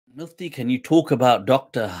Mufti, can you talk about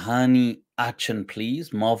Dr. Hani Achan,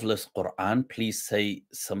 please? Marvelous Quran. Please say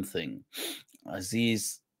something.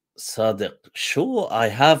 Aziz Sadiq. Sure, I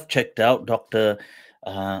have checked out Dr.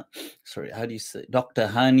 Sorry, how do you say? Dr.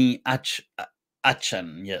 Hani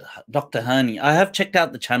Achan. Yeah, Dr. Hani. I have checked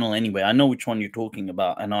out the channel anyway. I know which one you're talking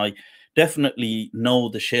about, and I definitely know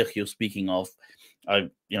the Sheikh you're speaking of.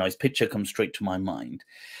 His picture comes straight to my mind.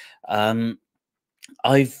 Um,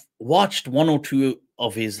 I've watched one or two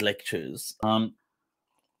of his lectures. I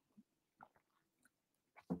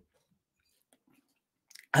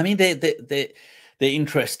mean, they're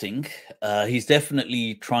interesting. He's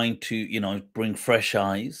definitely trying to, bring fresh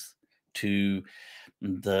eyes to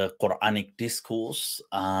the Quranic discourse,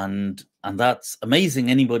 and that's amazing.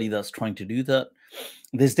 Anybody that's trying to do that,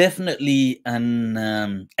 there's definitely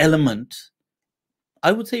an element,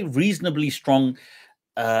 I would say, reasonably strong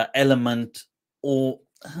element, or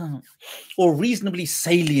or reasonably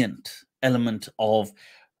salient element of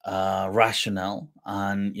rationale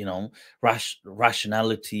and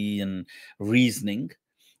rationality and reasoning.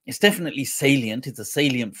 It's definitely salient. It's a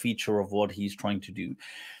salient feature of what he's trying to do.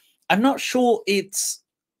 I'm not sure it's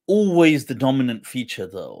always the dominant feature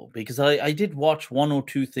though, because I did watch one or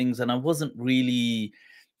two things and I wasn't really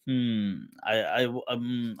I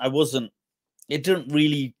wasn't, it didn't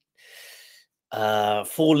really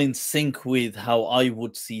fall in sync with how I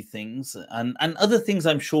would see things, and other things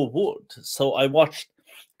I'm sure would. So I watched,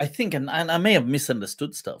 I think, and I may have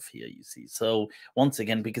misunderstood stuff here, you see. So once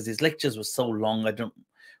again, because his lectures were so long, I don't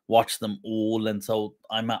watch them all, and so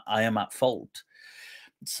I am at fault.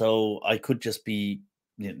 So I could just be,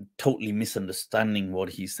 totally misunderstanding what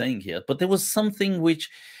he's saying here. But there was something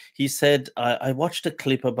which he said. I watched a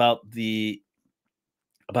clip about the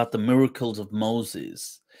miracles of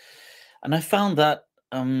Moses, and I found that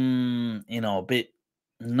a bit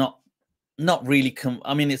not really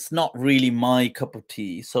I mean, it's not really my cup of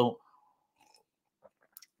tea. So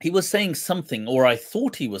he was saying something, or I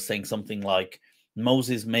thought he was saying something like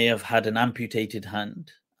Moses may have had an amputated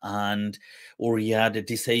hand, and or he had a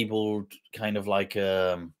disabled kind of like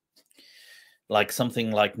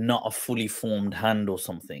something like not a fully formed hand or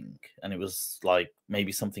something, and it was like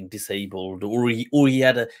maybe something disabled, or he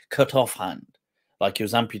had a cut off hand, like he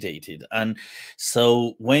was amputated. And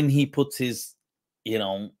so when he puts his,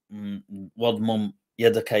 wadmum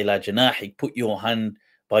yadaka ila janahik, put your hand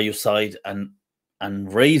by your side and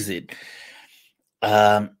raise it,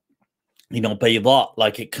 bayda,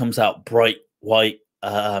 like it comes out bright white,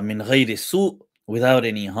 min ghayri su', without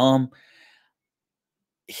any harm.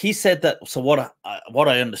 He said that. So what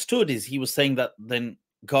I understood is he was saying that then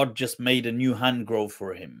God just made a new hand grow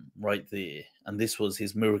for him right there, and this was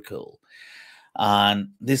his miracle.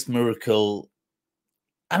 And this miracle,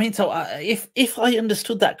 I mean, so if I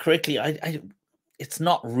understood that correctly, it's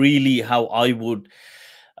not really how I would,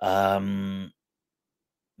 it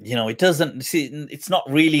doesn't see. It's not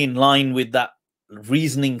really in line with that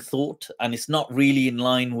reasoning thought, and it's not really in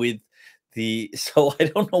line with the. So I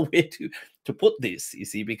don't know where to put this, you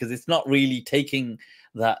see, because it's not really taking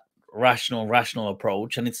that rational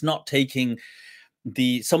approach, and it's not taking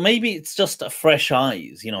so maybe it's just a fresh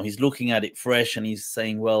eyes, he's looking at it fresh, and he's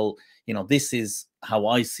saying, well, this is how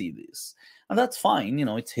I see this, and that's fine.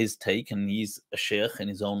 It's his take, and he's a sheikh in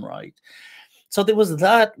his own right. So there was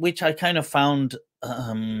that which I kind of found,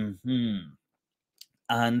 and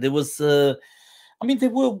there was I mean,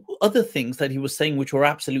 there were other things that he was saying which were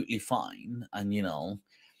absolutely fine, and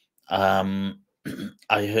I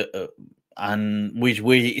heard, and which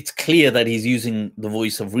where it's clear that he's using the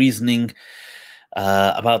voice of reasoning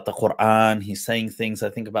about the Quran. He's saying things, I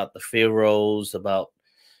think, about the pharaohs, I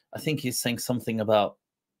think he's saying something about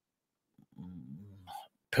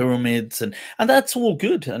pyramids, and that's all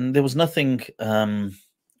good, and there was nothing.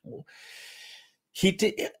 He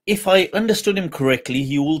did, if I understood him correctly,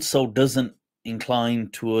 he also doesn't incline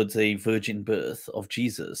towards a virgin birth of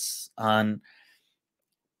Jesus, and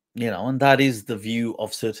and that is the view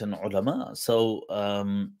of certain ulama. So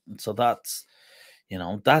so that's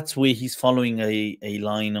that's where he's following a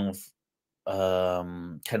line of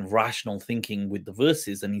kind of rational thinking with the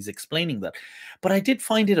verses, and he's explaining that. But I did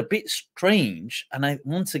find it a bit strange, and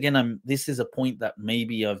once again, this is a point that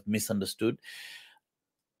maybe I've misunderstood.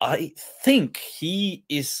 I think he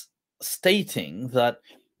is stating that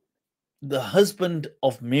the husband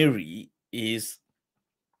of Mary is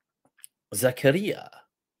Zachariah,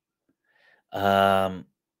 and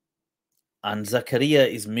Zachariah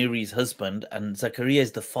is Mary's husband, and Zachariah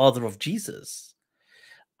is the father of Jesus,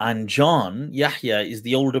 and John, Yahya, is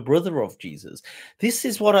the older brother of Jesus. This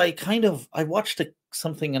is what I watched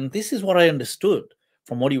something, and this is what I understood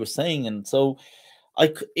from what he was saying. And so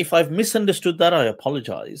if I've misunderstood that, I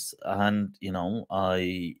apologize. And you know,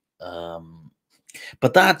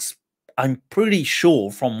 but I'm pretty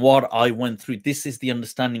sure from what I went through, this is the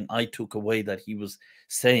understanding I took away, that he was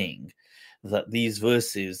saying that these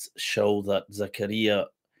verses show that Zachariah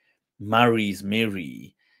marries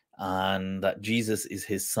Mary and that Jesus is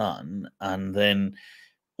his son, and then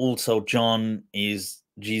also John is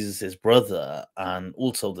Jesus's brother, and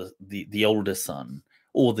also the older son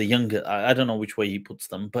or the younger. I don't know which way he puts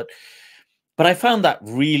them, but I found that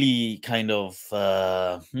really kind of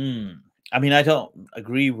I mean, I don't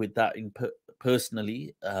agree with that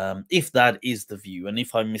personally. If that is the view, and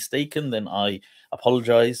if I'm mistaken, then I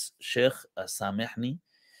apologize, Sheikh. Samihni.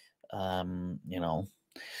 You know,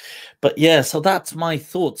 but yeah, so that's my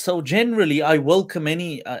thought. So generally, I welcome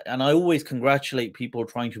any, and I always congratulate people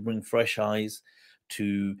trying to bring fresh eyes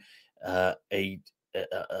to uh, a,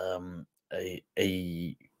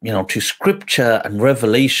 a you know, to scripture and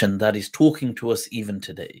revelation that is talking to us even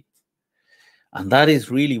today. And that is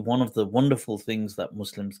really one of the wonderful things that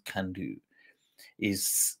Muslims can do,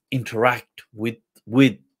 is interact with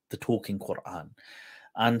the talking Quran.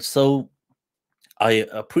 And so I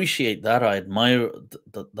appreciate that. I admire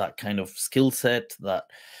that kind of skill set, that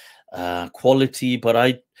quality.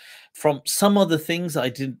 But from some other things, I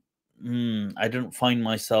didn't find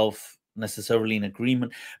myself necessarily in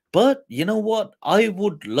agreement. But you know what? I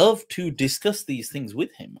would love to discuss these things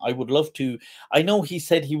with him. I would love to. I know he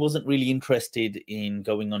said he wasn't really interested in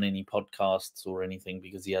going on any podcasts or anything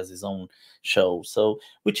because he has his own show. So,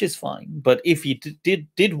 which is fine. But if he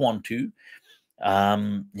did want to,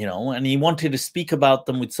 you know, and he wanted to speak about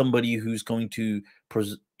them with somebody who's going to,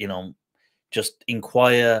 you know, just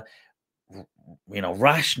inquire, you know,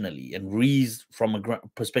 rationally and reason from a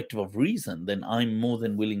perspective of reason, then I'm more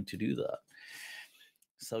than willing to do that.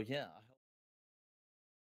 So yeah.